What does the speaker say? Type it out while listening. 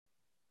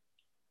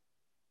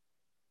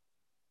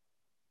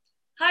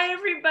Hi,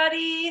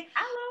 everybody.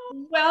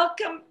 Hello.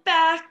 Welcome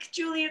back,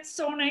 Julie. It's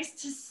so nice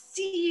to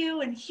see you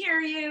and hear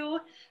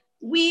you.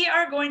 We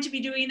are going to be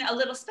doing a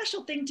little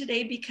special thing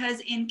today because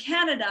in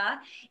Canada,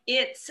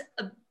 it's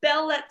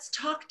Bell Let's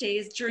Talk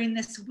Days during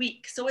this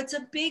week. So it's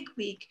a big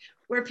week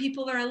where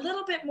people are a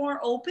little bit more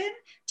open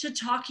to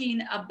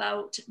talking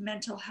about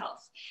mental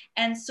health.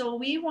 And so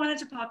we wanted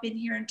to pop in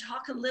here and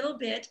talk a little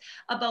bit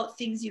about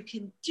things you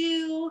can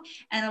do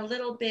and a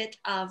little bit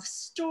of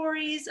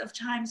stories of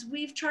times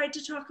we've tried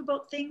to talk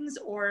about things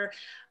or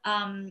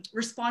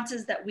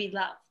responses that we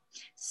love.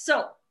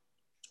 So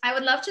I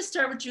would love to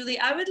start with Julie.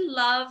 I would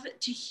love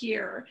to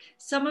hear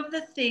some of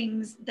the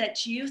things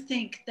that you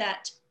think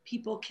that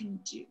people can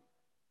do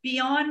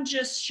beyond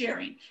just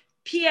sharing.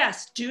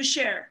 P.S. Do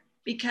share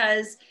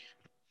because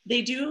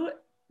they do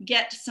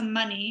get some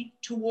money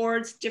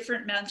towards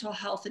different mental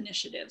health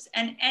initiatives,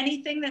 and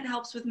anything that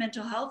helps with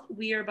mental health,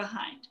 we are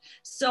behind.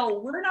 So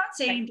we're not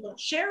saying don't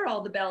share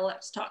all the Bell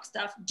Let's Talk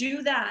stuff,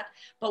 do that.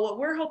 But what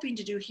we're hoping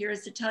to do here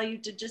is to tell you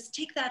to just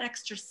take that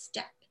extra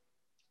step.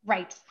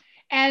 Right.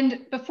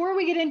 And before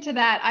we get into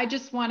that, I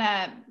just want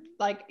to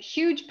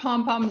huge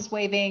pom-poms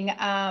waving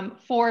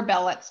for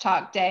Bell Let's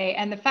Talk Day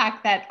and the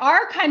fact that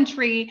our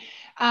country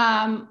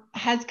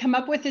has come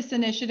up with this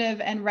initiative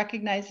and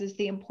recognizes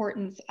the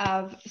importance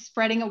of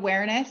spreading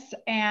awareness.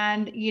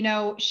 And, you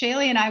know,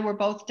 Shaley and I were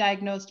both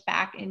diagnosed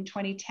back in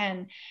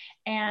 2010.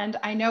 And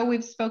I know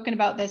we've spoken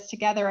about this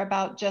together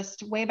about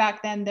just way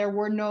back then, there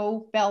were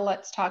no Bell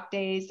Let's Talk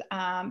Days.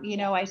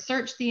 I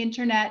searched the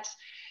internet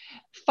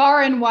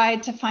far and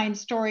wide to find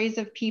stories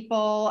of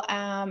people,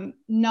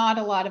 not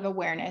a lot of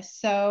awareness.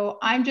 So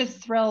I'm just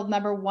thrilled,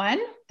 number one,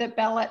 that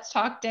Bell Let's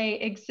Talk Day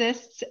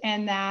exists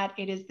and that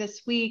it is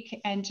this week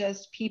and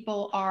just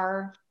people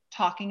are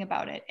talking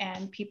about it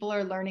and people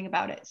are learning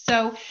about it.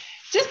 So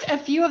just a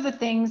few of the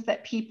things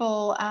that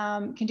people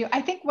can do.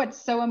 I think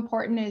what's so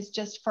important is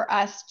just for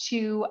us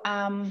to,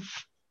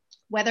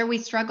 whether we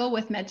struggle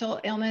with mental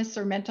illness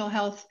or mental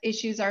health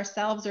issues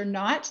ourselves or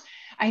not,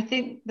 I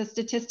think the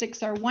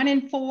statistics are 1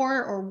 in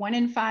 4 or 1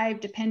 in 5,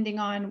 depending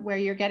on where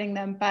you're getting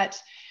them.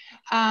 But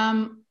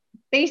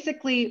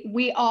basically,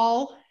 we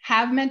all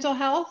have mental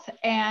health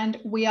and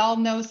we all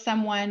know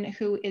someone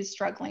who is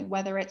struggling,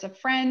 whether it's a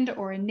friend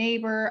or a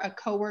neighbor, a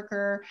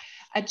coworker,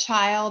 a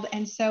child.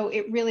 And so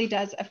it really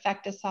does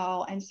affect us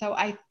all. And so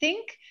I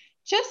think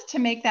just to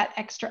make that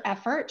extra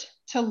effort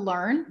to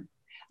learn,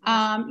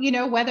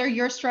 whether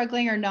you're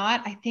struggling or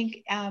not, I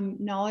think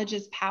knowledge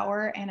is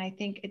power. And I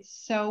think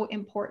it's so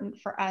important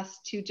for us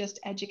to just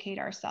educate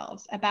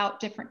ourselves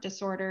about different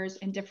disorders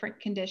and different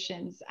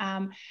conditions.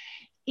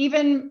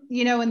 Even,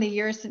 in the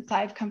years since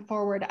I've come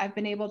forward, I've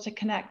been able to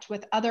connect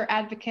with other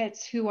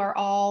advocates who are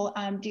all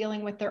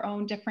dealing with their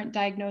own different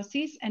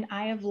diagnoses. And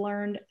I have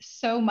learned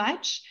so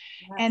much.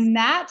 Yes. And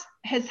that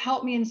has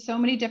helped me in so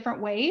many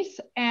different ways.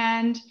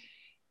 And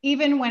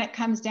even when it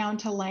comes down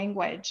to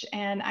language.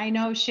 And I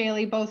know,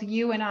 Shaley, both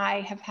you and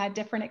I have had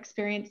different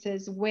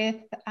experiences with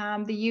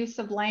the use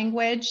of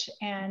language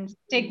and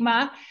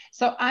stigma.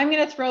 So I'm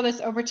going to throw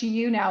this over to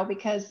you now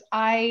because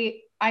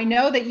I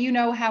know that you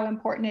know how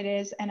important it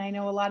is. And I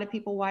know a lot of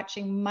people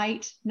watching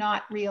might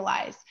not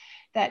realize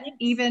that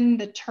even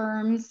the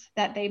terms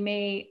that they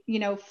may,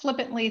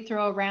 flippantly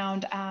throw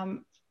around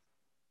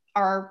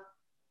are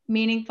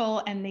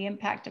meaningful, and the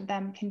impact of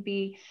them can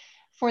be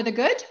for the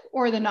good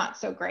or the not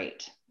so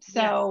great.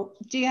 So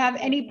do you have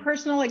any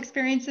personal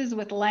experiences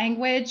with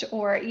language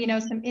or,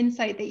 some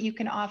insight that you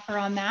can offer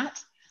on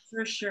that?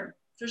 For sure.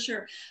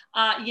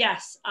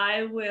 Yes,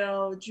 I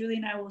will. Julie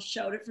and I will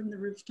shout it from the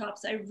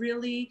rooftops.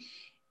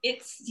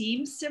 It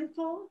seems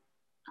simple,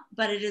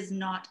 but it is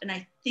not. And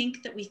I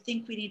think that we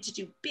need to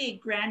do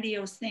big,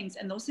 grandiose things,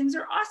 and those things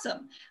are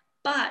awesome.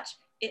 But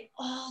it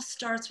all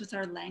starts with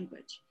our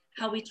language,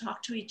 how we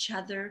talk to each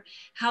other,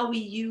 how we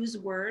use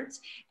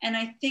words. And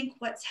I think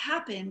what's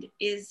happened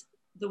is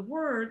the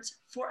words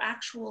for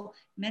actual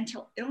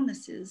mental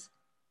illnesses,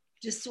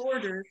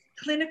 disorders,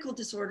 clinical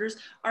disorders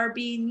are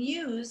being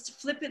used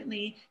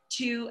flippantly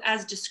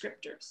as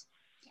descriptors.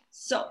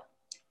 So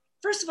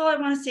first of all, I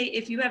want to say,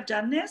 if you have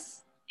done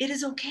this, it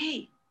is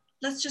okay.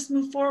 Let's just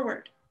move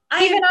forward.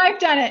 I've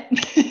done it.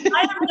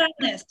 I have done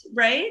this,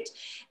 right?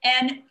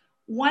 And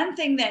one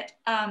thing that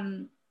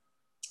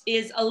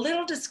is a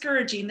little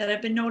discouraging that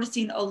I've been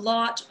noticing a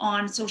lot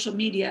on social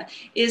media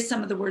is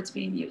some of the words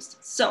being used.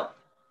 So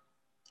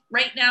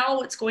right now,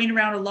 what's going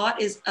around a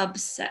lot is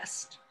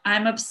obsessed.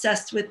 I'm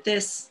obsessed with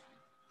this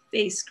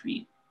face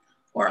cream,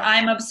 or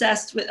I'm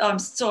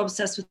so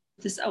obsessed with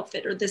this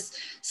outfit or this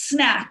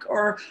snack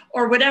or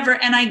whatever.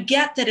 And I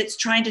get that it's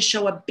trying to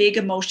show a big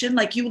emotion,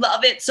 like you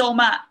love it so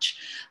much.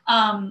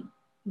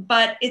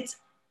 But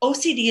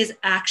OCD is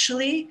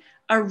actually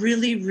a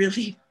really,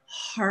 really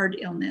hard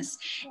illness.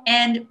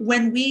 And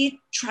when we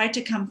try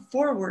to come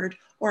forward,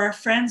 or our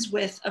friends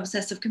with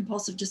obsessive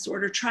compulsive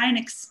disorder try and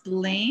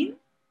explain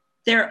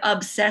their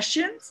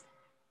obsessions,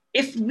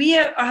 if we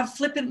have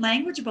flippant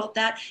language about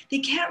that, they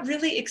can't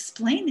really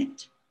explain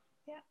it.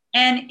 Yeah.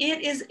 And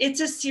it's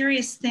a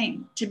serious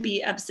thing to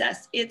be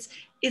obsessed.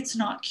 It's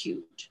not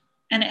cute.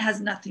 and it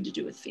has nothing to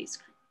do with face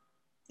cream.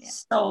 Yeah.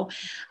 So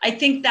I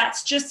think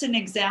that's just an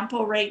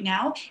example right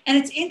now. And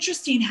it's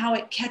interesting how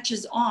it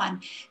catches on.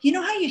 You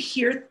know how you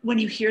hear, when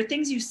you hear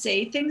things, you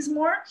say things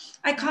more?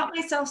 I caught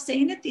myself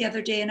saying it the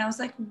other day and I was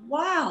like,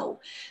 wow.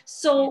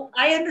 So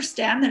I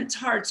understand that it's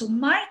hard. So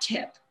my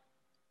tip,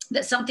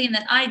 that's something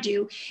that I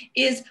do,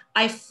 is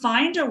I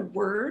find a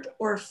word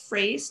or a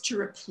phrase to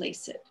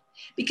replace it.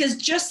 Because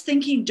just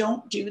thinking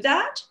don't do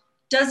that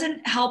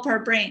doesn't help our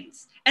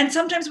brains. And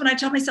sometimes when I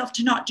tell myself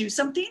to not do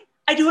something,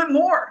 I do it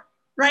more.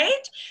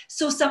 Right?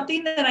 So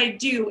something that I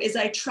do is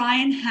I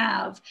try and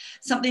have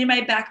something in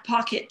my back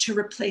pocket to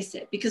replace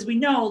it, because we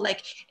know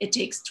like it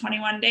takes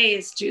 21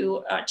 days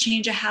to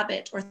change a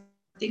habit or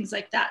things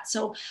like that.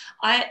 So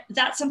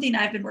that's something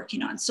I've been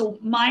working on. So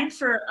mine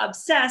for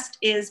obsessed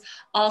is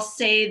I'll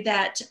say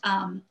that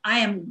I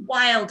am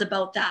wild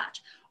about that,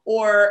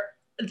 or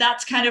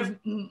that's kind of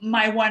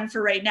my one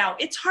for right now.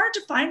 It's hard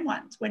to find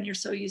ones when you're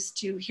so used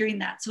to hearing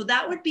that. So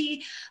that would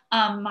be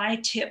my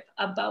tip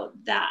about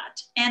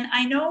that. And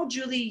I know,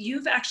 Julie,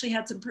 you've actually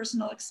had some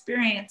personal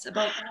experience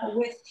about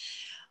with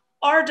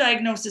our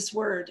diagnosis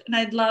word, and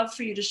I'd love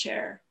for you to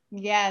share.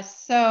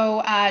 Yes.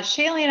 So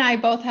Shaley and I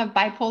both have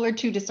bipolar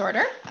 2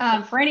 disorder,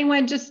 for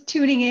anyone just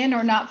tuning in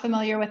or not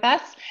familiar with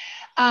us.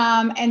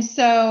 And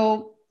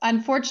so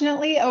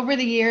unfortunately, over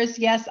the years,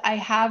 yes, I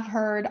have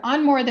heard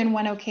on more than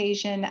one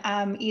occasion,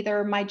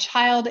 either my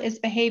child is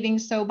behaving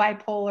so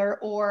bipolar,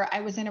 or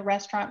I was in a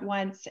restaurant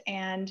once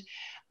and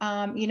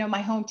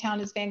my hometown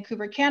is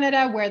Vancouver,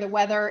 Canada, where the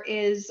weather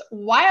is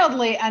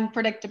wildly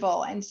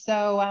unpredictable. And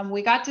so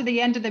we got to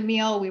the end of the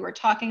meal, we were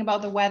talking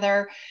about the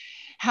weather,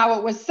 how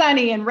it was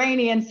sunny and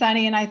rainy and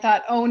sunny. And I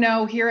thought, oh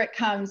no, here it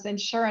comes. And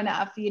sure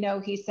enough,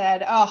 he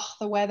said, oh,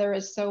 the weather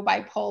is so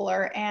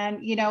bipolar. And,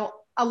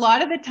 a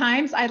lot of the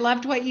times I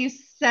loved what you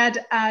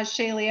said,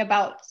 Shaley,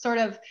 about sort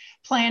of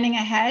planning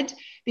ahead,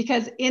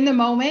 because in the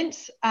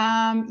moment,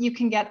 you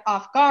can get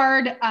off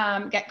guard,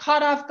 get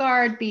caught off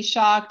guard, be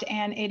shocked,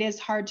 and it is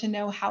hard to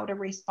know how to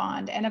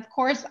respond. And of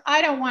course,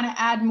 I don't want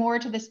to add more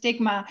to the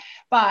stigma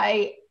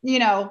by,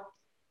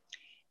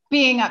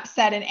 being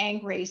upset and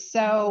angry.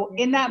 So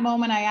in that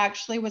moment, I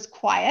actually was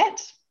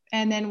quiet.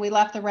 And then we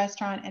left the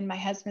restaurant and my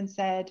husband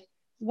said,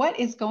 what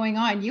is going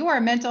on? You are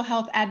a mental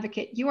health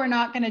advocate. You are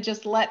not going to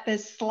just let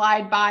this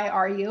slide by,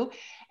 are you?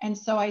 And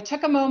so I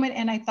took a moment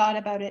and I thought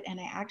about it, and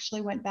I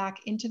actually went back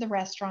into the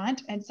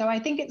restaurant. And so I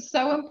think it's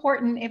so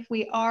important, if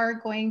we are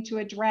going to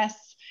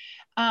address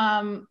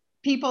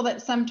people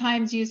that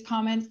sometimes use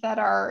comments that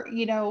are,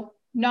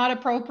 not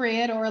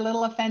appropriate or a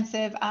little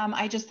offensive.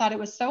 I just thought it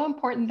was so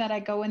important that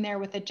I go in there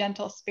with a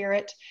gentle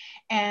spirit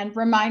and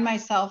remind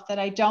myself that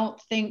I don't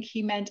think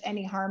he meant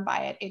any harm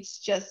by it. It's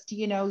just,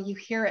 you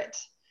hear it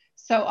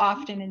so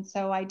often. And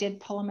so I did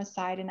pull him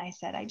aside and I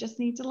said, I just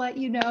need to let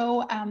you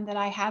know that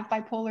I have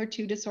bipolar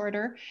 2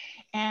 disorder.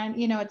 And,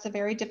 it's a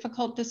very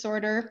difficult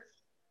disorder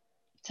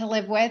to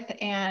live with,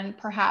 and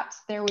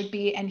perhaps there would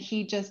be, and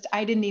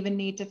I didn't even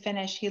need to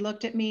finish. He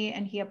looked at me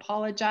and he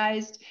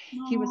apologized.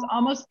 Aww. He was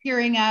almost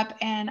tearing up.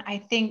 And I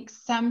think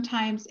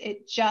sometimes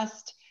it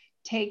just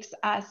takes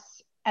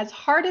us, as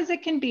hard as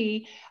it can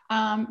be,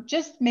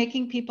 just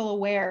making people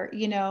aware,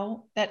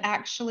 that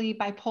actually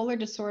bipolar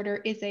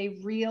disorder is a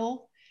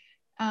real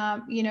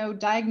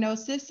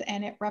diagnosis,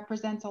 and it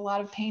represents a lot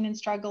of pain and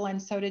struggle.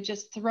 And so to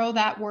just throw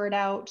that word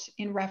out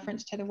in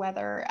reference to the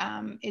weather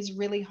is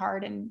really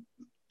hard and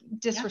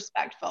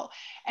disrespectful.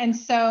 Yeah. And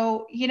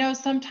so,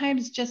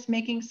 sometimes just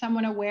making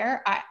someone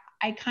aware,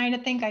 I kind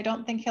of think, I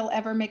don't think he'll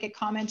ever make a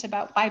comment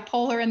about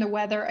bipolar and the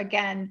weather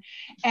again.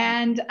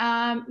 And,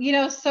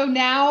 so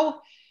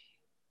now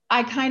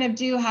I kind of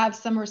do have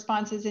some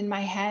responses in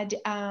my head.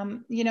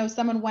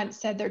 Someone once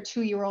said their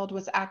 2-year-old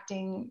was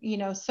acting,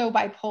 so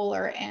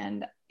bipolar.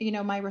 And,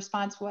 my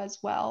response was,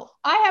 well,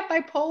 I have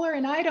bipolar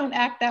and I don't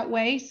act that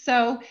way.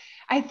 So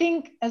I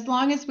think as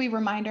long as we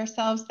remind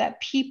ourselves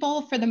that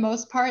people, for the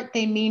most part,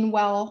 they mean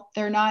well,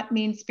 they're not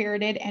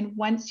mean-spirited. And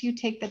once you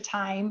take the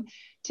time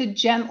to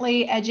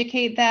gently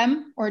educate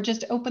them or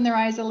just open their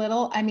eyes a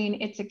little,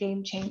 it's a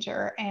game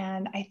changer.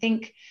 And I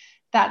think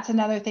that's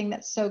another thing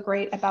that's so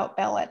great about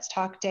Bell Let's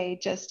Talk Day,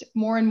 just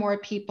more and more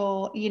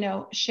people,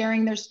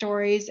 sharing their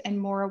stories and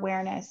more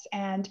awareness.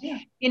 And,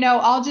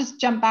 I'll just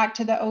jump back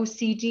to the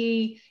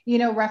OCD,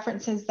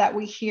 references that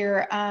we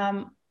hear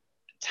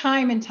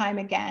time and time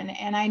again.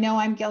 And I know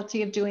I'm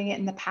guilty of doing it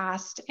in the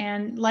past.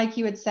 And like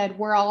you had said,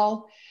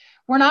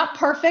 we're not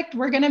perfect.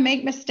 We're going to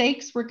make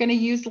mistakes. We're going to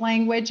use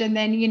language and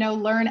then,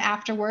 learn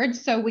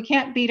afterwards. So we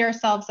can't beat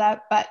ourselves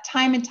up. But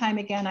time and time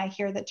again, I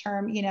hear the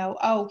term,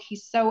 oh,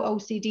 he's so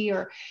OCD,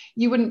 or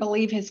you wouldn't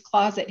believe his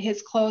closet.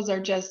 His clothes are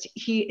just,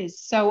 he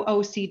is so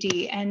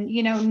OCD. And,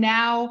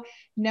 now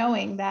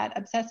knowing that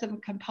obsessive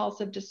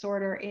compulsive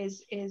disorder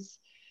is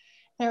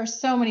there are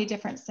so many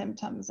different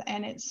symptoms,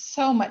 and it's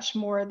so much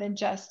more than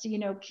just,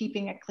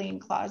 keeping a clean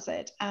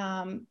closet.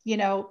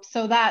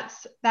 So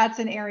that's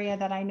an area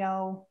that I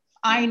know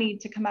I need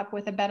to come up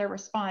with a better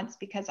response,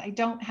 because I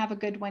don't have a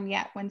good one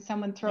yet when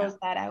someone throws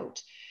that out.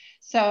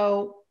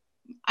 So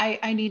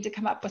I need to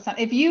come up with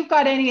something. If you've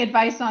got any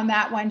advice on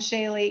that one,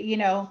 Shaley,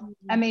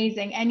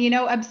 amazing. And,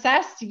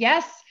 obsessed,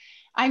 yes,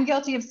 I'm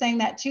guilty of saying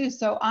that too.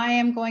 So I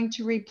am going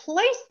to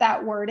replace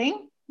that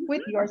wording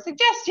with your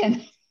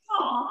suggestion.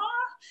 Aww.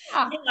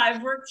 Yeah,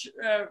 I've worked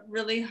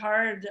really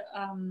hard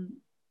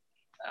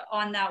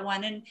on that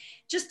one. And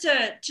just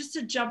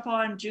to jump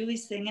on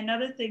Julie's thing,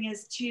 another thing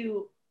is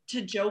to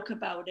joke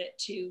about it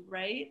too,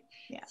 right?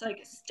 Yeah. It's like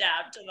a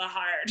stab to the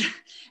heart.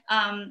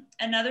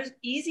 Another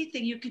easy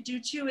thing you could do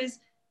too is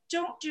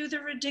don't do the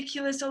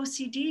ridiculous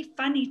OCD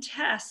funny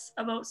tests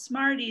about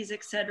Smarties,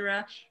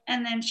 etc.,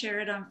 and then share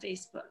it on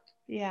Facebook.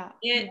 Yeah.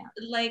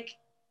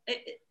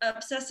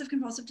 Obsessive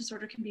compulsive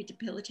disorder can be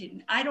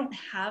debilitating. I don't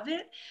have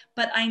it,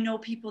 but I know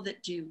people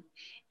that do,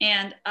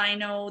 and I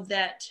know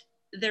that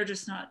they're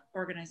just not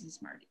organizing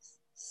Smarties.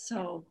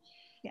 So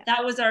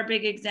that was our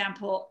big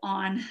example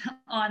on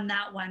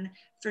that one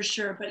for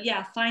sure. But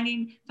yeah,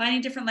 finding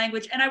different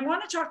language. And I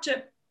want to talk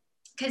to,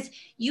 because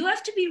you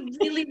have to be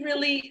really,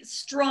 really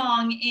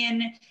strong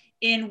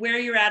in where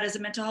you're at as a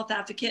mental health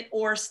advocate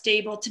or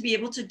stable to be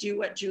able to do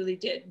what Julie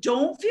did.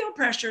 Don't feel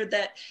pressure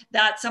that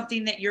that's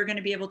something that you're going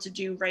to be able to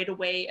do right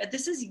away.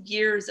 This is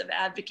years of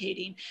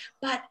advocating,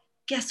 but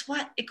guess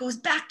what? It goes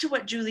back to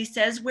what Julie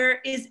says,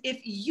 whereas if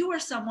you are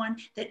someone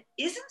that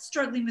isn't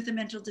struggling with a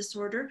mental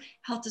disorder,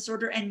 health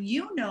disorder, and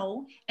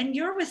and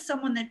you're with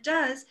someone that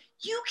does,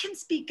 you can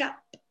speak up.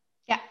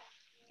 Yeah.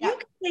 You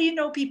can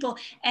say people.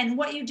 And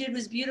what you did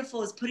was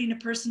beautiful, is putting a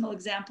personal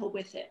example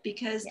with it,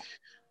 because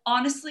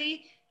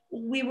honestly,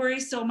 we worry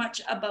so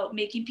much about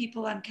making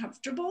people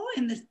uncomfortable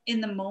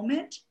in the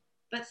moment,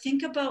 but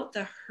think about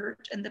the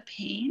hurt and the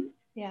pain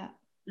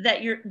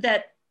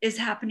that is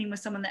happening with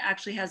someone that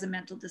actually has a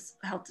mental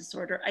health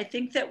disorder. I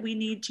think that we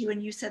need to,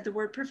 and you said the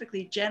word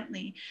perfectly,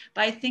 gently,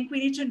 but I think we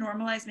need to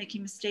normalize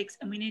making mistakes,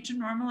 and we need to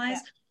normalize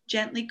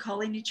gently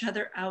calling each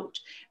other out,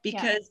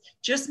 because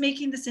just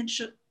making this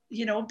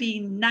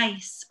being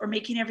nice or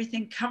making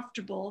everything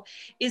comfortable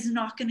is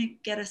not going to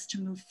get us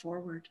to move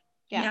forward.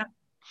 Yeah.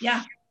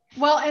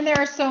 Well, and there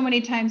are so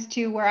many times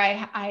too where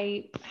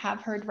I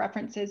have heard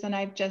references and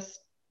I've just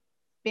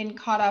been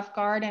caught off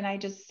guard, and I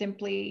just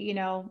simply,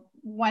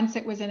 once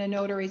it was in a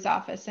notary's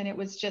office and it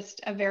was just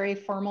a very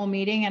formal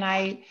meeting, and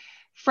I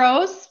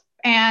froze,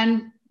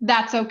 and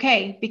that's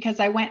okay,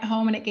 because I went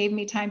home and it gave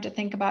me time to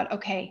think about,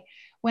 okay,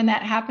 when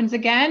that happens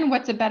again,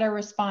 what's a better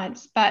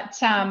response? But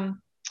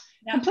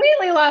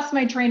completely lost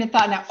my train of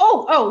thought now.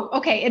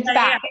 Okay, it's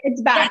back.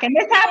 It's back. And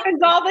this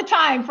happens all the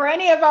time. For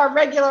any of our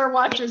regular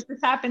watchers, this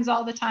happens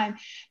all the time.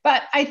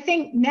 But I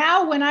think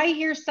now when I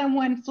hear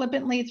someone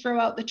flippantly throw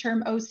out the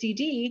term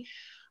OCD,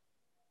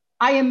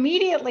 I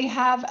immediately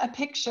have a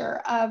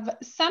picture of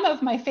some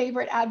of my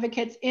favorite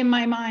advocates in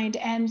my mind.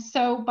 And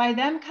so by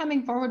them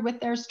coming forward with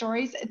their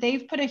stories,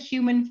 they've put a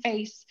human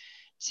face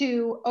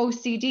to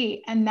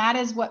OCD, and that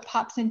is what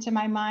pops into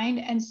my mind.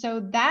 And so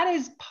that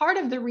is part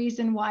of the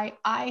reason why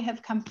I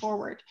have come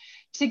forward,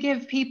 to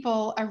give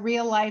people a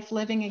real life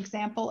living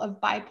example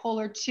of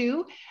bipolar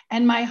 2.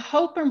 And my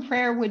hope and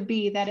prayer would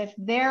be that if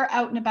they're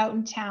out and about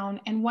in town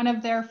and one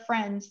of their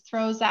friends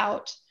throws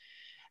out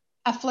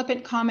a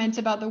flippant comment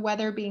about the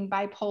weather being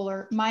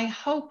bipolar, my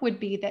hope would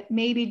be that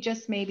maybe,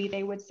 just maybe,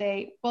 they would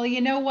say, well,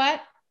 you know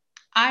what?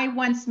 I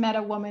once met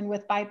a woman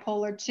with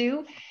bipolar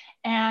 2,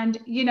 and,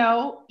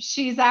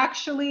 she's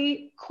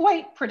actually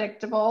quite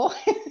predictable,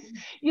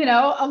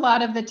 a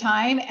lot of the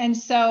time. And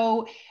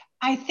so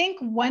I think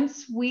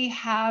once we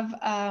have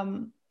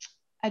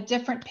a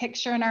different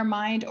picture in our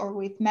mind, or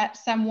we've met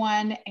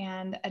someone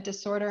and a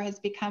disorder has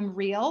become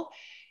real,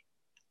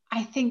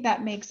 I think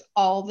that makes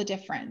all the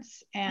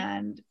difference.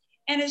 And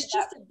it's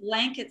just a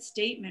blanket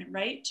statement,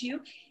 right? Too.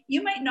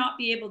 You might not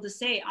be able to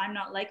say, I'm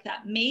not like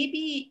that.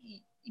 Maybe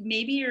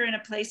you're in a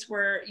place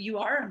where you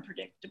are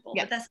unpredictable,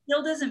 but that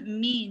still doesn't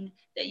mean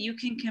that you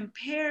can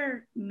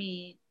compare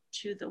me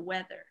to the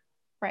weather.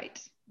 Right.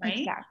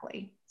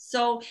 Exactly.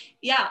 So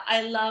yeah,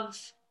 I love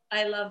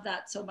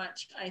that so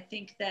much. I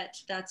think that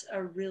that's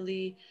a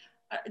really,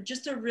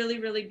 just a really,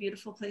 really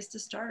beautiful place to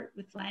start,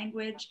 with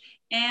language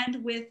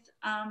and with,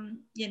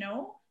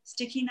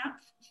 sticking up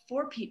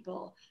for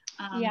people.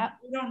 We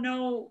don't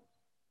know.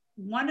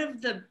 One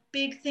of the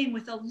big thing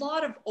with a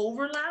lot of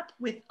overlap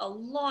with a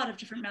lot of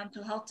different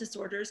mental health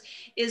disorders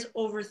is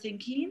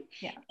overthinking,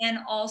 and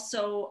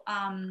also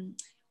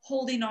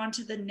holding on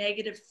to the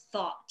negative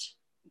thought.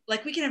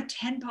 Like, we can have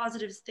 10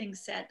 positive things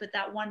said, but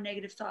that one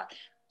negative thought.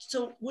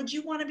 So would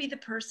you want to be the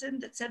person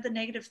that said the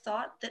negative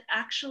thought that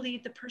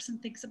actually the person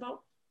thinks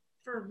about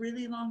for a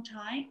really long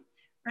time,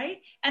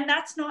 right? And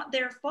that's not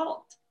their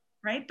fault,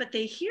 right? But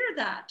they hear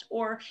that,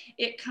 or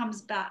it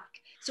comes back.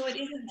 So it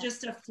isn't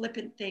just a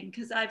flippant thing,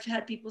 because I've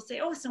had people say,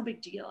 oh, it's no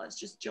big deal, I was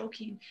just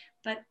joking,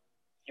 but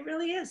it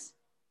really is.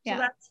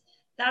 So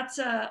that's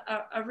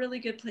a really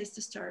good place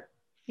to start.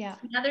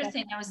 Another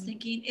thing I was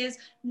thinking is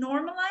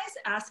normalize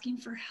asking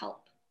for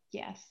help.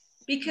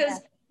 Because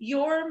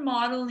you're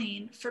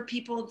modeling for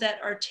people that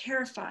are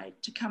terrified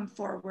to come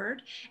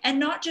forward, and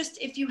not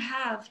just if you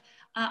have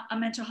a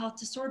mental health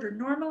disorder.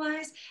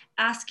 Normalize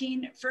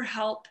asking for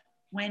help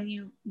when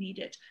you need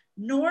it.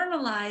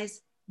 Normalize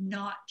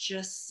not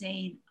just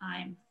saying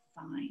I'm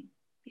fine.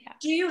 Yeah.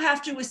 Do you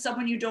have to, with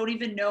someone you don't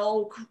even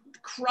know,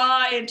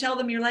 cry and tell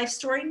them your life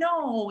story?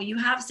 No, you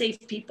have safe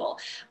people.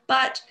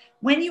 But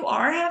when you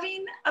are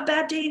having a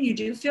bad day and you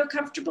do feel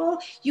comfortable,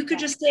 you could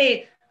just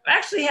say, I'm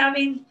actually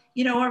having,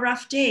 a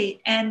rough day.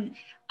 And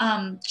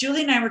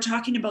Julie and I were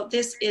talking about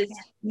this is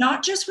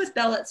not just with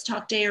Bell Let's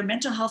Talk Day or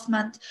Mental Health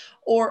Month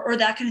or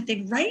that kind of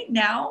thing. Right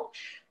now,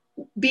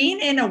 being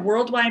in a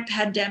worldwide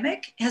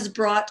pandemic has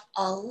brought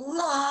a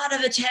lot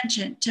of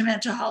attention to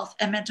mental health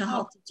and mental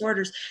health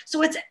disorders.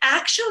 So it's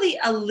actually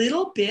a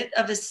little bit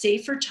of a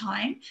safer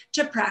time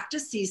to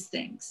practice these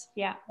things.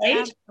 Yeah, right.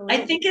 Absolutely.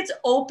 I think it's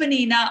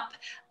opening up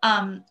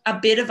a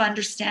bit of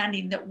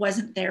understanding that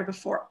wasn't there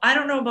before. I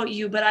don't know about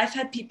you, but I've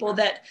had people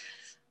that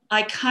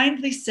I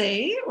kindly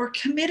say were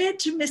committed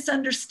to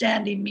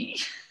misunderstanding me.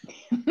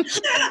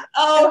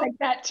 I like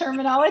that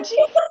terminology.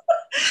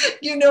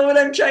 You know what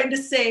I'm trying to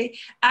say?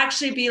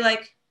 Actually be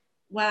like,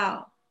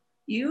 wow,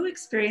 you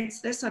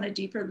experience this on a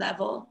deeper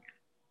level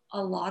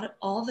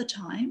all the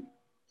time.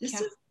 This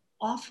is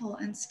awful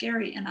and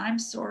scary, and I'm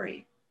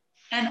sorry.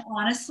 And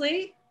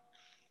honestly,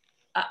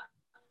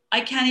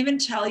 I can't even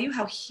tell you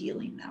how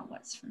healing that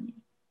was for me.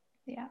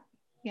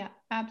 Yeah,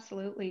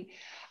 absolutely.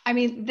 I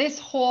mean, this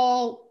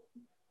whole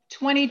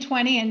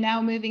 2020 and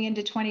now moving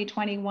into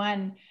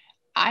 2021,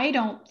 I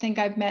don't think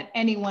I've met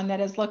anyone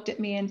that has looked at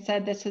me and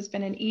said this has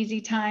been an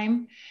easy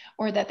time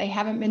or that they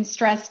haven't been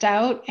stressed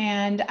out.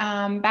 And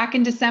back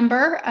in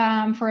December,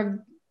 for a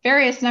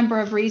various number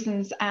of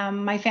reasons,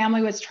 my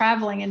family was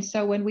traveling. And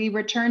so when we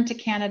returned to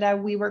Canada,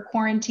 we were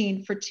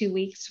quarantined for 2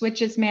 weeks,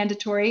 which is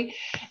mandatory.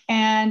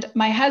 And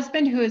my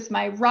husband, who is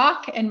my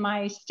rock and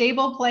my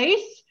stable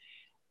place,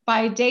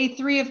 by day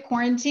 3 of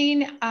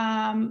quarantine,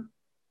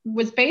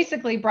 was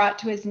basically brought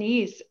to his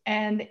knees.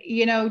 And,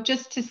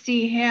 just to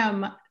see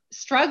him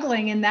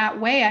struggling in that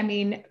way, I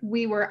mean,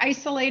 we were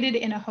isolated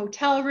in a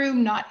hotel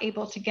room, not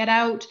able to get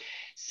out.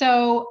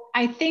 So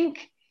I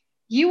think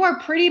you are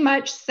pretty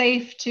much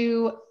safe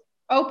to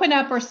open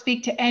up or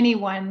speak to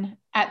anyone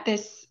at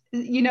this,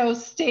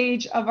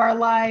 stage of our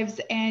lives,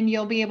 and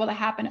you'll be able to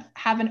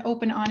have an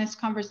open, honest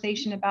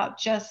conversation about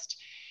just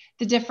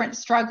the different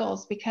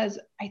struggles, because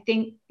I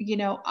think,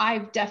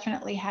 I've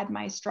definitely had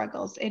my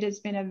struggles. It has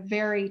been a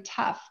very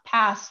tough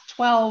past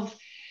 12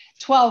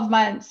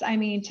 months. I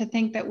mean, to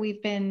think that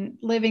we've been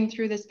living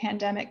through this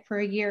pandemic for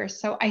a year.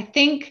 So I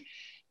think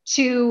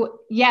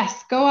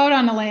yes, go out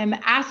on a limb,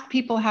 ask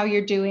people how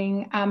you're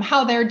doing,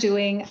 how they're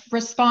doing,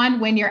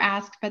 respond when you're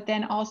asked. But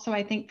then also,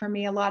 I think for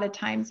me, a lot of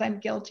times I'm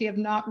guilty of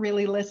not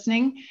really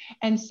listening.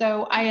 And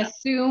so I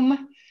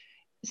assume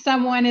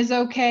someone is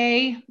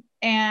okay.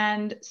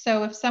 And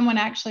so if someone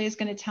actually is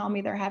going to tell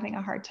me they're having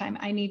a hard time,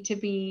 I need to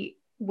be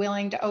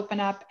willing to open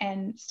up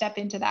and step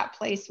into that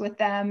place with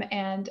them.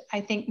 And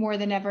I think more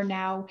than ever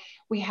now,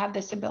 we have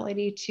this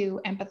ability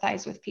to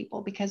empathize with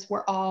people because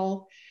we're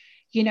all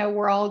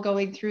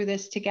going through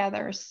this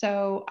together.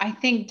 So I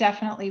think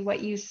definitely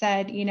what you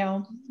said,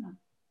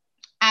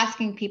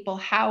 asking people,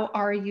 how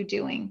are you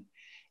doing?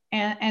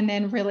 And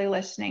then really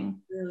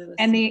listening.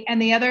 And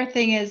the other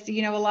thing is,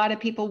 a lot of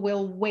people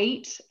will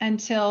wait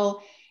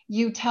until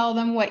you tell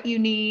them what you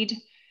need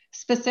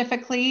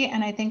specifically.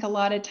 And I think a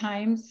lot of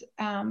times,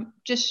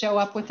 just show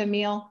up with a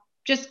meal,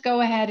 just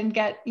go ahead and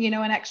get, an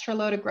extra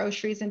load of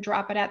groceries and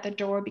drop it at the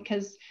door,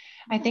 because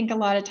I think a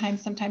lot of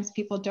times, sometimes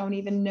people don't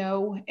even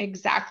know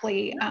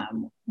exactly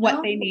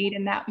what they need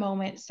in that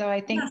moment. So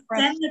I think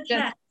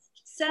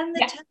send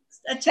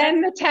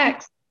the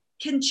text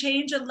can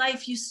change a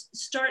life. You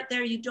start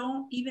there. You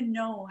don't even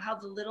know how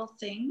the little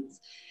things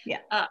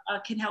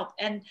can help.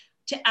 And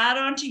to add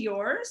on to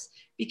yours,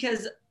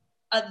 because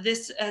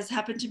this has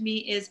happened to me,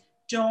 is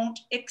don't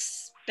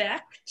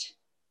expect,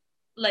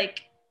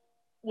 like,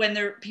 when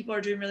people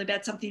are doing really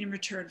bad, something in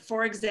return.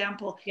 For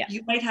example,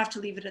 you might have to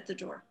leave it at the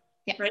door.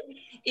 Right?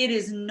 It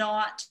is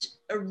not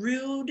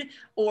rude,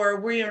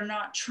 or we are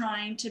not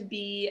trying to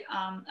be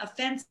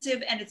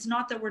offensive. And it's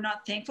not that we're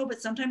not thankful,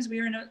 but sometimes we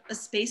are in a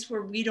space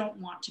where we don't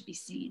want to be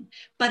seen,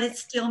 but it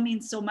still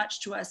means so much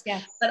to us.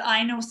 But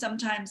I know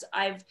sometimes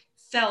I've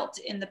felt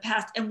in the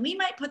past, and we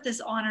might put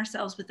this on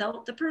ourselves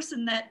without the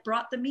person that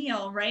brought the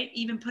meal, right?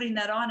 Even putting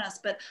that on us.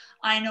 But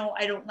I know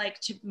I don't like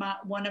to,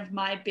 one of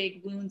my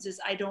big wounds is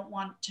I don't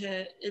want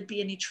to be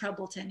any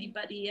trouble to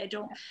anybody. I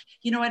don't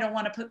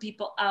want to put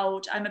people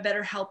out. I'm a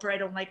better helper. I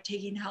don't like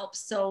taking help.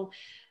 So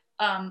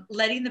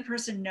letting the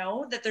person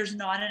know that there's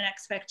not an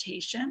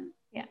expectation,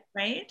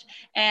 right?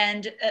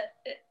 And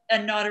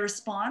not a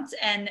response.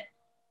 And,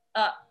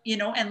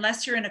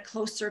 unless you're in a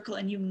close circle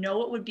and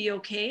it would be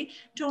okay,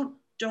 don't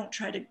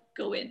try to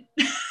go in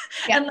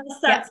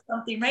unless that's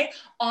something, right?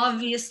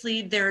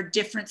 Obviously, there are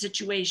different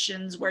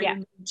situations where you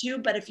need to,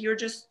 but if you're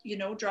just,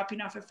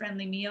 dropping off a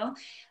friendly meal.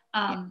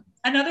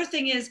 Another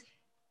thing is,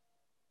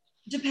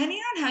 depending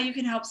on how you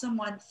can help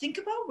someone, think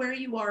about where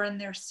you are in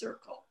their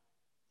circle.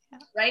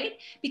 right?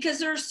 Because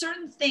there are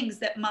certain things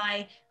that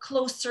my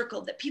close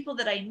circle, that people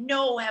that I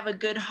know have a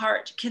good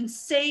heart, can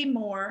say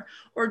more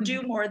or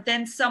do more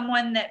than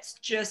someone that's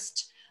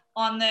just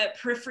on the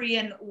periphery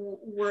and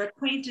we're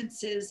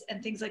acquaintances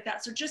and things like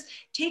that. So just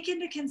take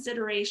into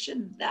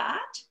consideration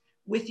that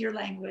with your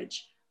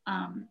language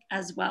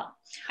as well.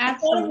 Absolutely. I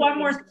thought of one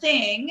more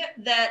thing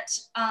that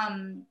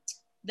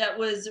that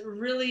was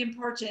really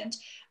important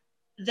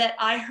that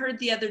I heard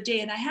the other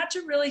day, and I had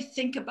to really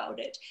think about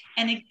it.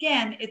 And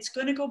again, it's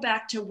going to go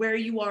back to where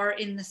you are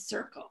in the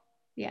circle.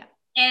 Yeah.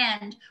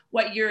 And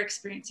what you're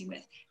experiencing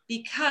with,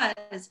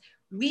 because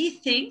we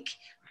think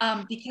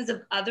because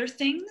of other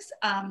things,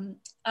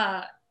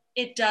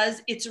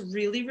 it's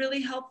really,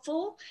 really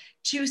helpful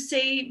to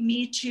say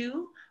me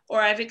too,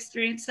 or I've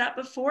experienced that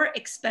before,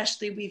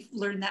 especially we've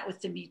learned that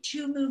with the Me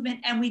Too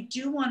movement, and we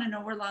do want to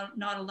know we're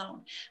not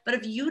alone. But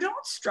if you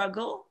don't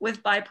struggle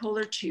with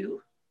bipolar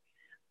 2,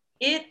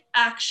 it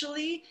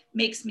actually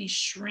makes me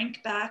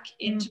shrink back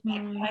into my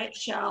quiet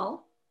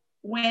shell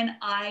when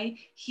I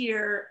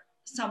hear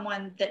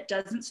someone that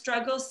doesn't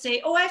struggle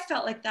say, oh, I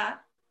felt like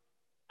that.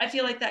 I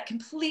feel like that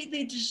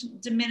completely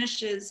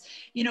diminishes,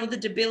 the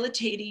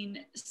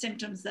debilitating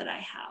symptoms that I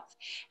have.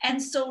 And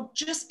so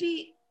just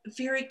be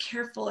very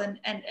careful and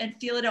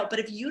feel it out. But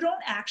if you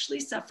don't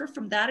actually suffer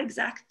from that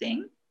exact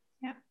thing,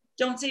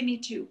 don't say me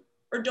too,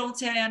 or don't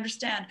say I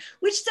understand,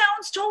 which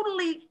sounds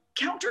totally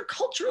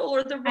countercultural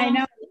or the wrong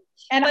thing.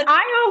 And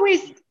I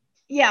always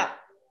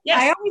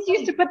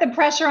used to put the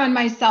pressure on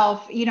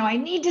myself. I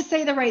need to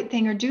say the right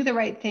thing or do the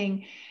right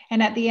thing.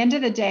 And at the end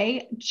of the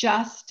day,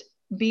 just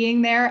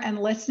being there and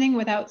listening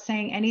without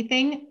saying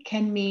anything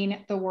can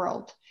mean the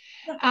world.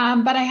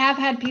 But I have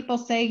had people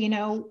say,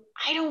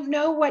 I don't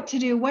know what to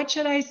do. What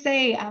should I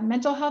say?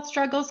 Mental health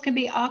struggles can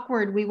be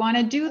awkward. We want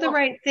to do the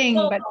right thing,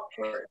 but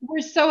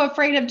we're so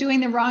afraid of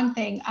doing the wrong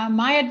thing.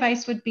 My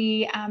advice would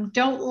be,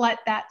 don't let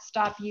that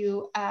stop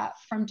you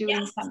from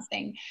doing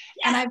something.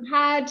 And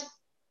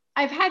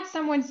I've had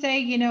someone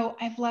say,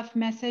 I've left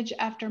message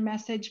after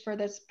message for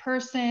this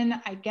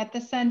person. I get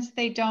the sense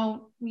they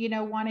don't,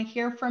 want to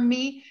hear from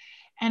me.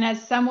 And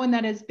as someone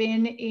that has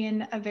been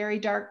in a very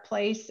dark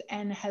place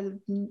and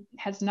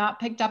has not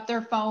picked up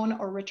their phone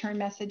or returned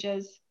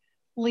messages,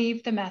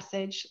 leave the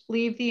message,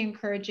 leave the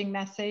encouraging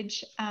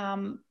message,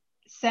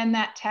 send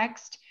that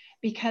text,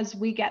 because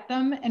we get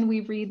them and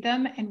we read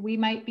them, and we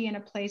might be in a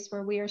place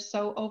where we are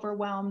so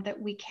overwhelmed that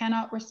we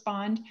cannot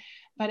respond,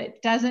 but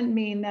it doesn't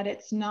mean that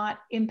it's not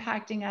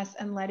impacting us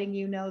and letting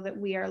you know that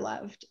we are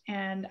loved.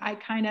 And I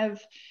kind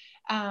of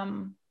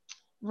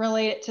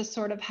relate it to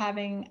sort of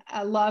having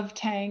a love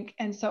tank.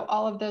 And so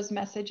all of those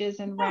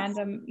messages and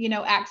random,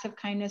 acts of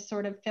kindness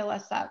sort of fill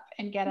us up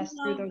and get us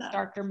through those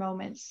darker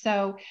moments.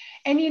 So,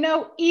 and,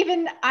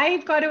 even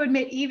I've got to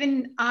admit,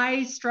 even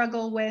I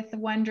struggle with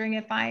wondering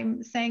if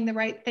I'm saying the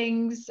right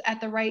things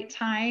at the right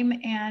time.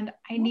 And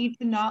I need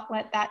to not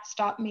let that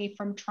stop me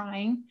from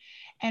trying.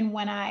 And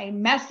when I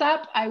mess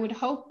up, I would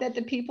hope that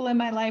the people in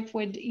my life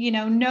would,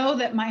 know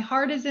that my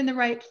heart is in the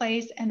right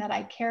place and that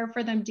I care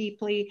for them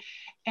deeply.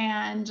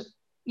 And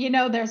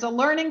there's a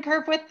learning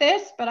curve with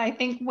this, but I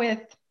think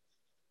with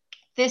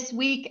this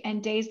week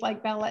and days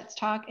like Bell Let's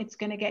Talk, it's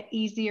going to get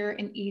easier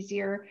and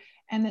easier.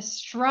 And the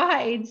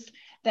strides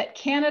that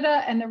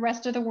Canada and the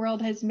rest of the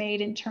world has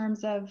made in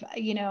terms of,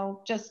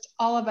 just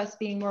all of us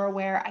being more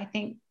aware, I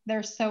think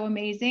they're so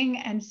amazing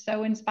and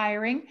so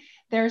inspiring.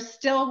 There's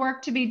still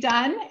work to be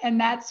done.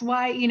 And that's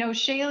why,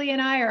 Shaley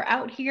and I are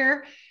out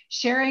here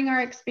sharing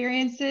our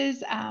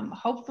experiences.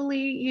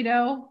 Hopefully,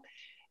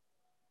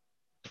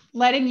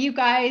 letting you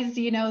guys,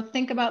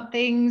 think about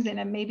things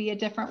in maybe a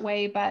different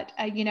way. But,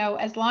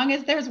 as long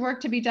as there's work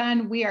to be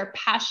done, we are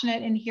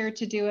passionate and here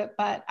to do it.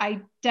 But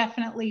I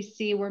definitely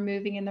see we're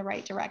moving in the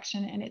right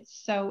direction, and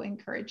it's so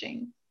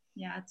encouraging.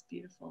 Yeah, it's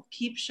beautiful.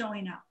 Keep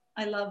showing up.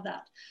 I love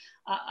that.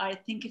 I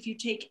think if you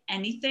take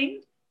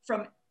anything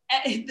from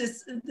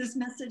this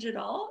message at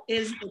all,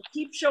 is the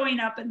keep showing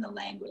up in the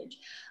language.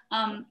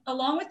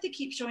 Along with the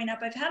keep showing up,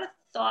 I've had a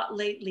thought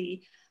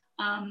lately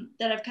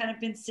that I've kind of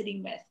been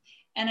sitting with.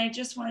 And I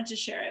just wanted to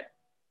share it.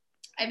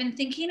 I've been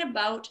thinking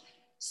about,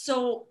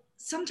 so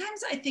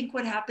sometimes I think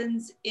what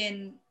happens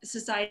in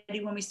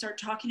society when we start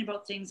talking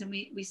about things and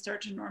we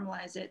start to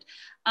normalize it,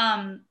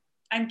 I'm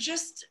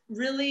just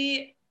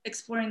really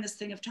exploring this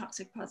thing of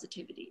toxic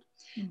positivity.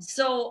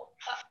 So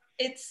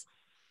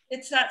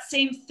it's that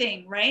same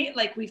thing, right?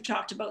 Like we've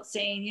talked about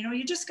saying,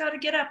 you just got to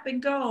get up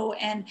and go.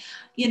 And,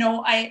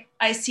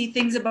 I see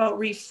things about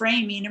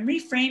reframing, and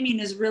reframing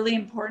is really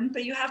important,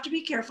 but you have to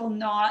be careful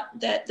not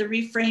that the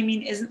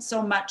reframing isn't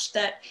so much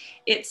that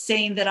it's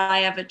saying that I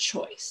have a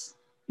choice,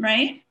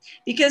 right?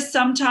 Because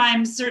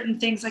sometimes certain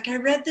things, like I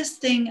read this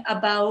thing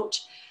about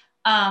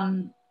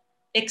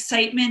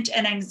excitement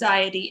and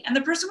anxiety, and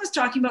the person was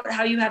talking about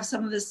how you have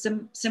some of the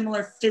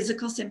similar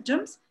physical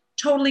symptoms.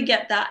 Totally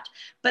get that.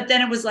 But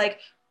then it was like,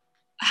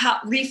 how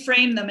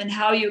reframe them and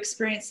how you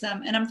experience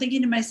them. And I'm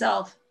thinking to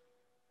myself,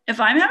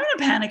 if I'm having a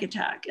panic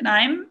attack and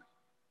I'm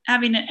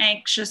having an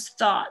anxious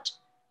thought,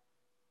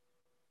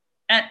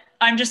 and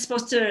I'm just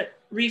supposed to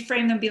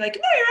reframe them, be like,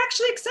 no, you're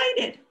actually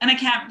excited and I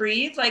can't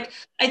breathe. Like,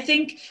 I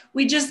think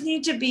we just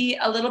need to be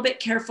a little bit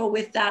careful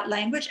with that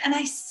language. And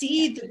I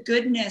see the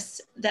goodness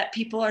that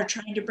people are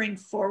trying to bring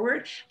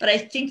forward, but I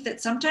think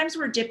that sometimes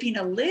we're dipping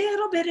a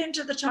little bit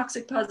into the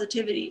toxic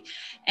positivity.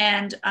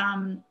 And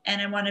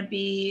I want to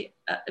be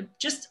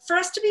just for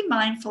us to be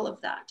mindful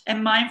of that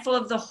and mindful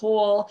of the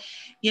whole,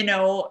 you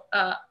know,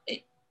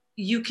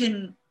 you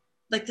can,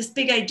 like this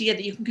big idea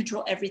that you can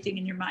control everything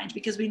in your mind,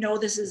 because we know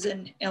this is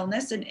an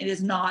illness and it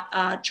is not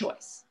a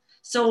choice.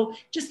 So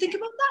just think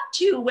about that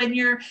too when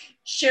you're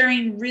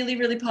sharing really,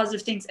 really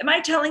positive things. Am I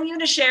telling you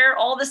to share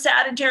all the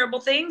sad and terrible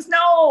things?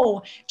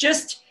 No,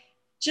 just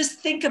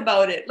think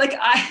about it. Like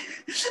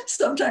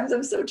sometimes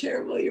I'm so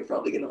terrible, you're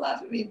probably going to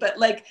laugh at me, but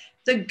like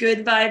the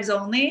good vibes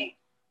only,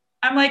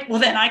 I'm like, well,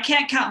 then I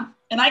can't come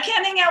and I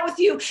can't hang out with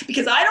you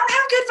because I don't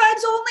have good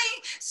vibes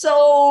only.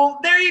 So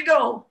there you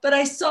go. But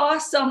I saw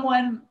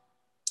someone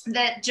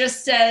that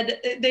just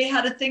said, they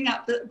had a thing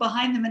up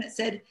behind them and it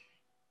said,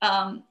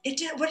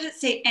 what did it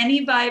say?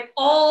 Any vibe,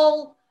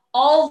 all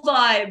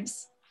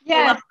vibes.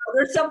 Yes.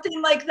 Or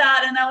something like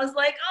that. And I was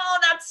like, oh,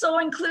 that's so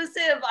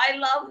inclusive. I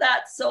love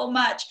that so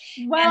much.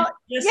 Well,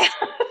 just,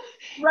 yeah.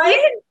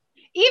 Right?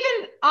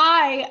 Even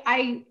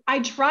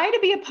I try to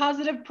be a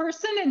positive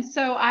person. And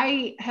so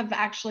I have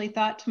actually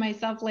thought to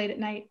myself late at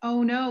night,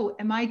 oh no,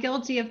 am I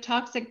guilty of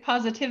toxic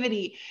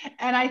positivity?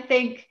 And I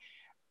think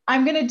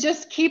I'm going to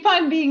just keep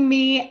on being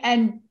me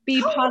and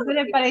be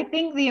positive. But I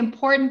think the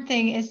important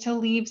thing is to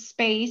leave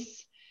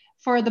space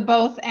for the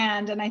both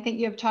and I think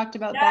you have talked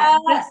about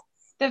that.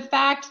 The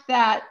fact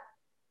that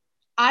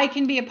I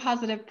can be a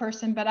positive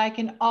person, but I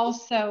can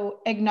also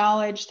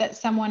acknowledge that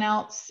someone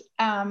else,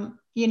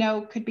 you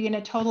know, could be in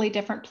a totally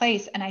different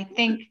place. And I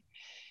think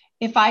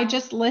if I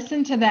just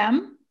listen to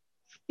them,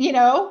 you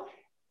know,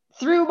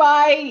 through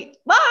my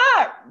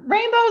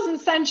rainbows and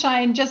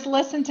sunshine, just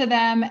listen to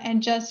them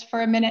and just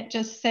for a minute,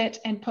 just sit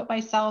and put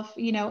myself,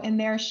 you know, in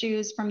their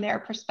shoes from their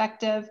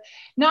perspective,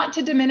 not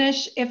to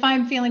diminish if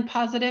I'm feeling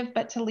positive,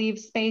 but to leave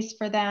space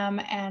for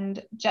them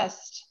and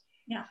just.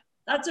 Yeah,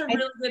 that's a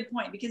really good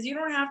point, because you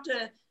don't have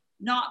to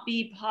not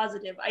be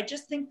positive. I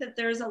just think that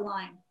there's a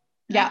line.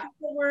 Yeah.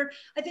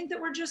 I think that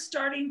we're just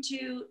starting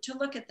to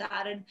look at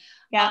that. And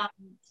yeah.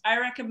 I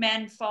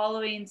recommend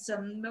following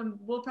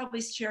we'll probably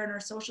share in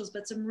our socials,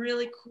 but some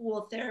really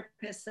cool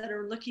therapists that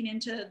are looking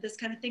into this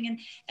kind of thing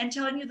and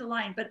telling you the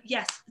line. But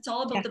yes, it's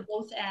all about the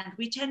both and.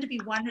 We tend to be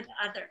one or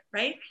the other,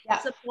 right? Yeah.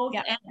 It's the both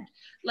and.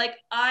 Like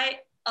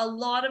a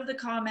lot of the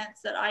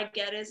comments that I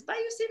get is, but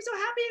you seem so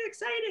happy and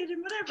excited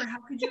and whatever.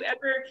 How could you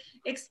ever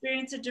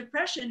experience a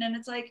depression? And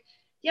it's like,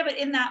 yeah, but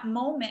in that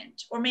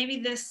moment, or maybe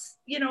this,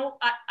 you know,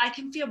 I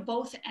can feel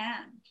both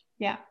and.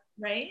 Yeah.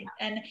 Right.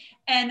 Yeah.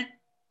 And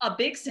a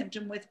big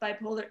symptom with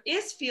bipolar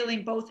is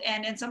feeling both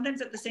and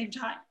sometimes at the same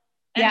time.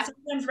 And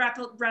sometimes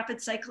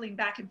rapid cycling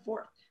back and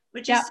forth,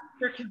 which is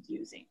super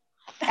confusing.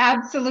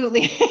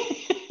 Absolutely.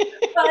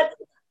 But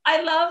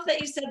I love that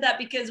you said that,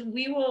 because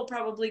we will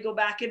probably go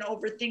back and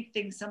overthink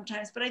things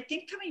sometimes. But I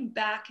think coming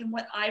back, and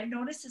what I've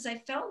noticed is I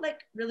felt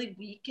like really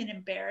weak and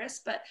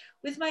embarrassed. But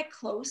with my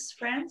close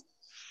friends,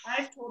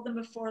 I've told them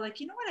before, like,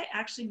 you know what I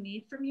actually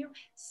need from you?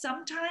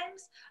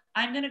 Sometimes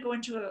I'm going to go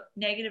into a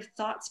negative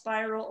thought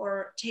spiral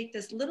or take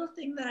this little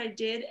thing that I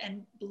did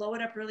and blow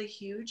it up really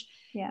huge.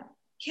 Yeah.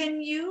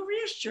 Can you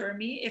reassure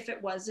me if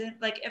it wasn't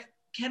like,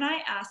 can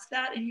I ask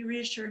that and you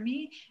reassure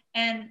me?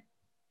 And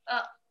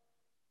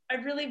I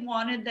really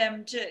wanted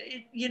them to,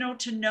 you know,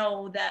 to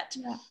know that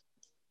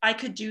I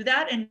could do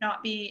that and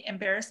not be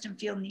embarrassed and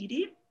feel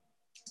needy.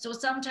 So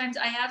sometimes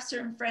I have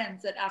certain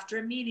friends that after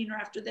a meeting or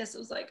after this, it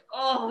was like,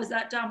 oh, is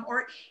that dumb?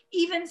 Or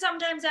even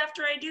sometimes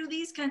after I do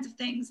these kinds of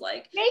things,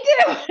 like, me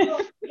too.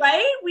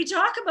 Right? We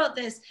talk about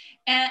this.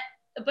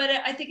 But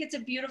I think it's a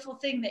beautiful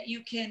thing that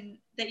you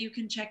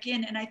can check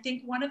in. And I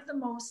think one of the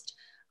most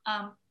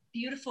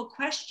beautiful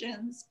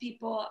questions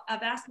people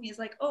have asked me is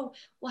like, oh,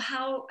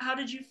 well, how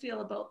did you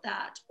feel about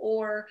that?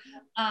 Or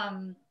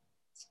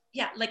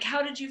like,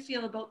 how did you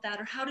feel about that?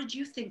 Or how did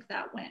you think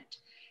that went?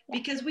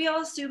 Because we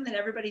all assume that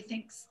everybody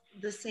thinks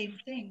the same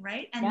thing,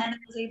 right? And then I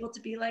was able to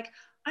be like,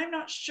 I'm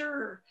not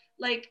sure.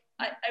 Like,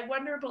 I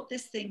wonder about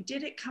this thing.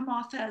 Did it come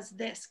off as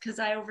this? Because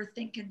I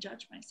overthink and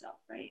judge myself,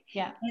 right?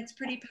 Yeah. And it's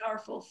pretty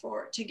powerful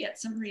to get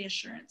some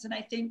reassurance. And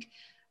I think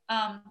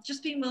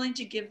just being willing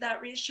to give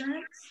that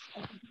reassurance,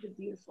 I think is a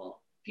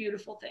beautiful,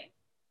 beautiful thing.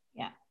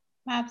 Yeah,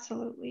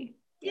 absolutely.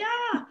 Yeah.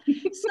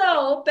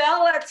 So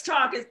Bell Let's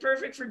Talk is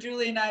perfect for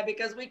Julie and I,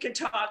 because we could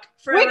talk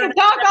forever. We could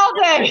talk all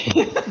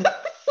day.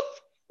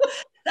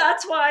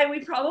 That's why we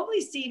probably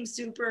seem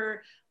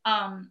super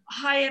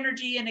high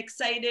energy and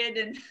excited,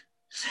 and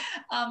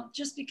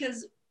just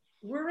because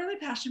we're really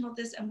passionate about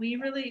this, and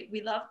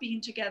we love being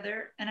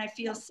together, and I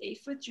feel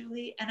safe with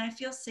Julie, and I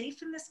feel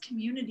safe in this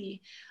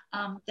community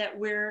that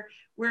we're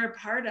a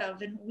part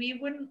of. And we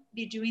wouldn't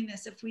be doing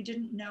this if we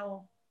didn't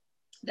know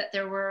that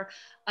there were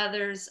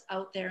others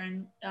out there.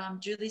 And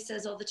Julie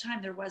says all the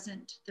time, there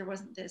wasn't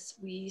this.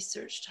 We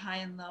searched high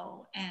and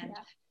low. And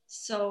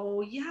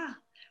so,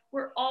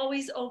 We're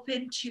always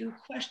open to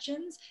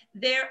questions.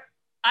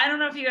 I don't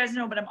know if you guys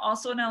know, but I'm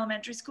also an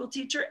elementary school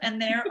teacher,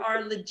 and there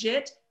are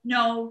legit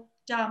no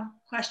dumb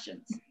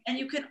questions. And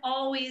you can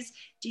always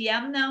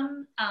DM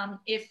them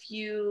if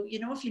you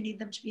need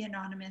them to be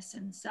anonymous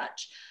and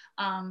such.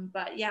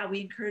 But yeah, we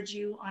encourage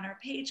you on our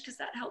page because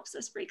that helps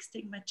us break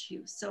stigma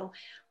too. So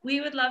we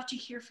would love to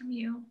hear from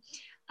you.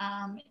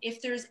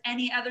 If there's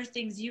any other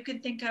things you can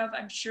think of,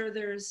 I'm sure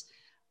there's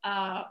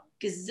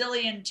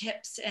gazillion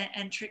tips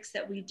and tricks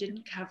that we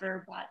didn't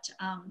cover, but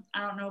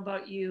I don't know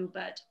about you,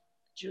 but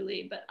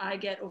Julie, but I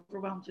get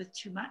overwhelmed with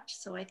too much.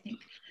 So I think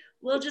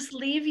we'll just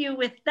leave you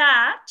with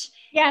that.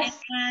 Yes.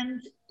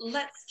 And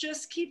let's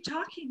just keep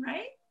talking,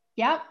 right?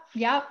 Yep.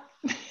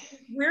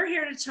 We're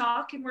here to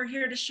talk, and we're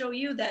here to show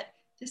you that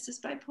this is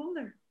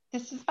bipolar.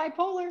 This is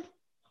bipolar.